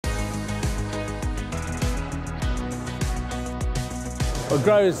Well,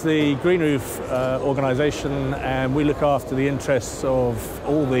 GRO is the Green Roof organisation, and we look after the interests of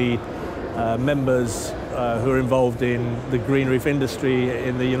all the members who are involved in the green roof industry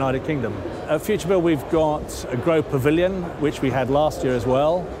in the United Kingdom. At FutureBuild we've got a GRO Pavilion, which we had last year as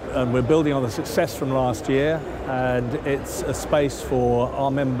well, and we're building on the success from last year, and it's a space for our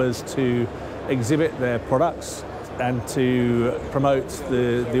members to exhibit their products and to promote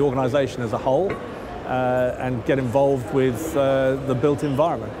the organisation as a whole and get involved with the built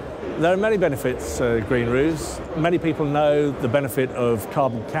environment. There are many benefits to green roofs. Many people know the benefit of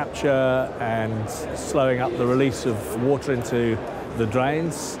carbon capture and slowing up the release of water into the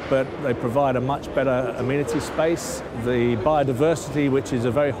drains, but they provide a much better amenity space. The biodiversity, which is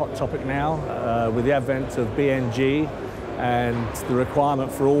a very hot topic now with the advent of BNG and the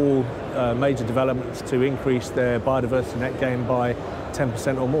requirement for all major developments to increase their biodiversity net gain by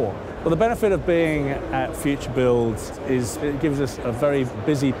 10% or more. Well, the benefit of being at FutureBuild is it gives us a very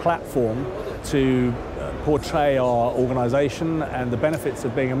busy platform to portray our organisation and the benefits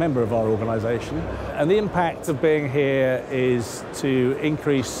of being a member of our organisation. And the impact of being here is to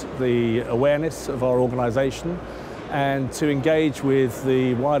increase the awareness of our organisation and to engage with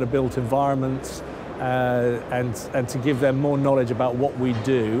the wider built environment and to give them more knowledge about what we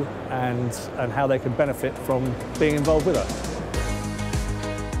do and how they can benefit from being involved with us.